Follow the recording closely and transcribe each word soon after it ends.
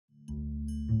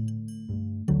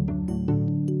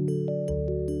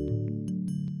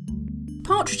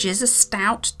Partridges are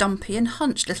stout, dumpy and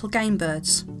hunched little game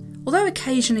birds. Although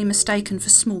occasionally mistaken for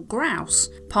small grouse,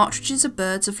 partridges are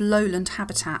birds of lowland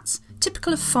habitats,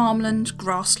 typical of farmland,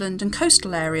 grassland and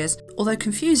coastal areas, although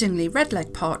confusingly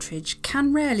red-legged partridge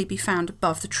can rarely be found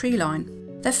above the tree line.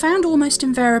 They're found almost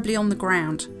invariably on the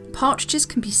ground. Partridges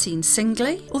can be seen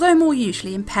singly, although more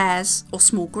usually in pairs or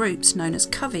small groups known as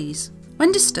coveys.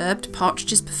 When disturbed,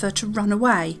 partridges prefer to run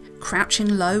away,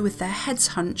 crouching low with their heads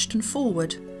hunched and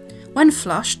forward. When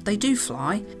flushed, they do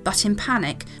fly, but in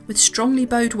panic, with strongly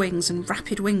bowed wings and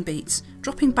rapid wing beats,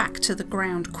 dropping back to the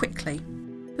ground quickly.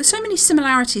 With so many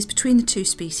similarities between the two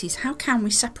species, how can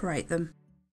we separate them?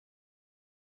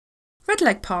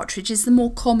 Red-legged partridge is the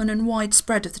more common and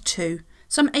widespread of the two.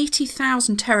 Some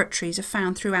 80,000 territories are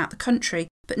found throughout the country,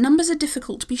 but numbers are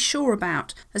difficult to be sure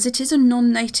about, as it is a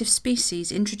non-native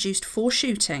species introduced for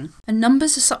shooting, and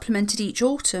numbers are supplemented each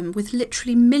autumn with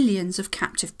literally millions of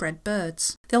captive bred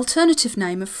birds. The alternative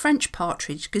name of French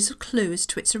partridge gives a clue as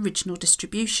to its original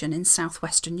distribution in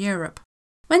southwestern Europe.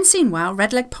 When seen well,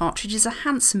 red-legged partridge is a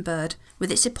handsome bird,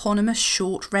 with its eponymous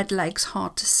short red legs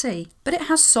hard to see, but it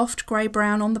has soft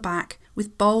grey-brown on the back,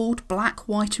 with bold black,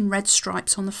 white and red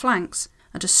stripes on the flanks,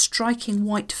 and a striking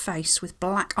white face with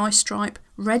black eye stripe,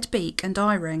 red beak and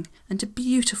eye ring, and a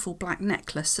beautiful black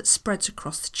necklace that spreads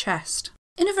across the chest.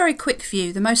 In a very quick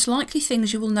view, the most likely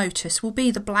things you will notice will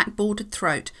be the black bordered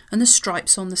throat and the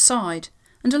stripes on the side,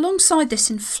 and alongside this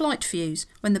in flight views,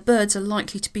 when the birds are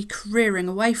likely to be careering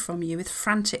away from you with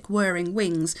frantic whirring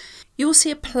wings, you will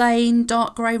see a plain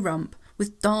dark grey rump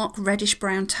with dark reddish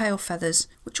brown tail feathers,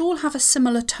 which all have a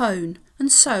similar tone,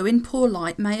 and so in poor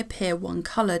light may appear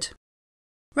one-coloured.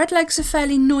 Redlegs are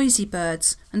fairly noisy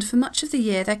birds, and for much of the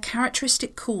year their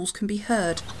characteristic calls can be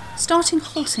heard, starting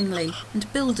haltingly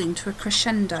and building to a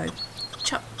crescendo.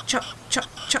 Chuck, chuck, chuck,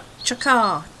 chuck,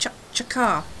 chuck-ah, chuck,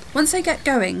 chuck-ah. Once they get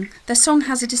going, their song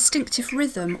has a distinctive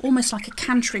rhythm, almost like a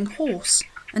cantering horse,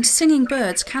 and singing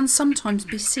birds can sometimes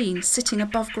be seen sitting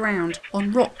above ground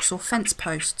on rocks or fence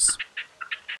posts.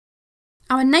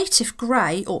 Our native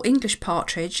grey or English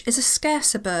partridge is a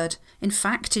scarcer bird. In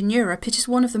fact, in Europe it is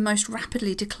one of the most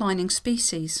rapidly declining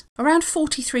species. Around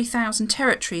 43,000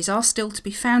 territories are still to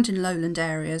be found in lowland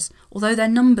areas, although their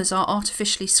numbers are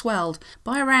artificially swelled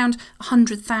by around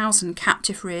 100,000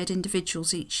 captive reared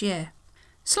individuals each year.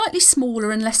 Slightly smaller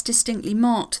and less distinctly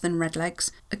marked than redlegs,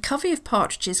 a covey of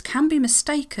partridges can be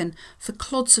mistaken for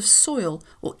clods of soil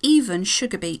or even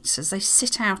sugar beets as they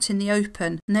sit out in the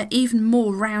open, and they're even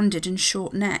more rounded and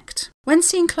short-necked. When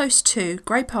seen close to,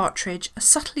 grey partridge are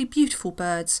subtly beautiful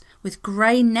birds, with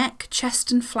grey neck,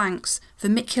 chest and flanks,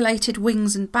 vermiculated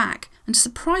wings and back, and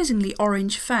surprisingly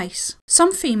orange face.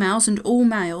 Some females and all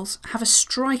males have a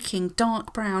striking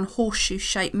dark brown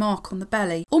horseshoe-shaped mark on the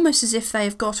belly, almost as if they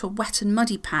have got a wet and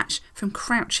muddy patch from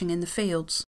crouching in the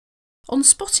fields. On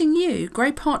spotting you,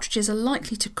 grey partridges are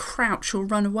likely to crouch or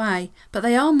run away, but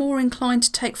they are more inclined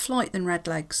to take flight than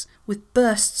redlegs, with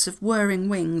bursts of whirring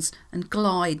wings and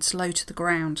glides low to the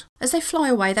ground. As they fly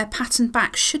away, their patterned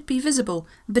backs should be visible,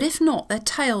 but if not, their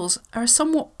tails are a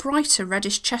somewhat brighter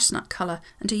reddish chestnut colour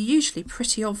and are usually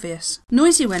pretty obvious.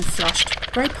 Noisy when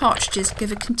flushed, grey partridges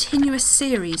give a continuous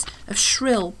series of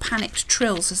shrill, panicked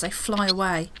trills as they fly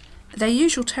away. Their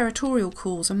usual territorial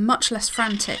calls are much less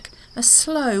frantic, a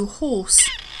slow, hoarse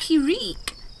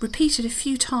 "ki-reek" repeated a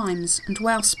few times and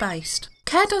well spaced.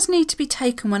 Care does need to be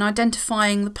taken when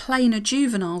identifying the plainer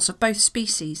juveniles of both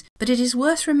species, but it is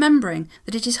worth remembering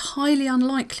that it is highly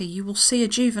unlikely you will see a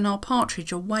juvenile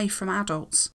partridge away from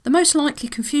adults. The most likely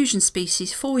confusion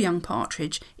species for young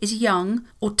partridge is young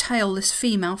or tailless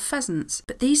female pheasants,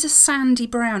 but these are sandy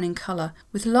brown in colour,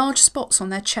 with large spots on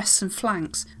their chests and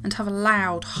flanks, and have a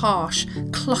loud, harsh,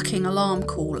 clucking alarm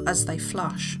call as they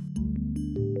flush.